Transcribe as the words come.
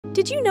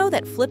Did you know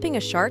that flipping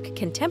a shark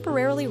can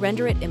temporarily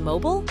render it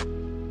immobile?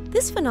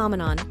 This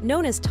phenomenon,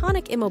 known as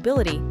tonic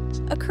immobility,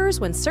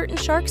 occurs when certain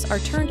sharks are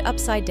turned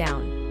upside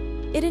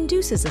down. It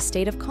induces a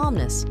state of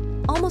calmness,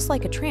 almost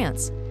like a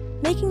trance,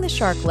 making the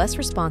shark less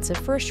responsive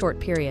for a short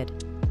period.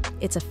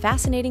 It's a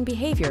fascinating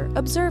behavior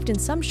observed in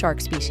some shark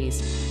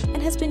species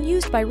and has been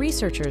used by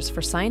researchers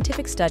for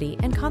scientific study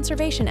and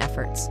conservation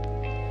efforts.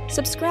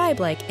 Subscribe,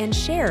 like, and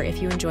share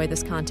if you enjoy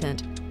this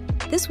content.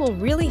 This will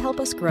really help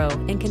us grow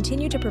and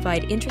continue to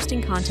provide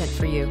interesting content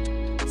for you.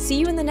 See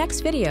you in the next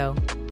video.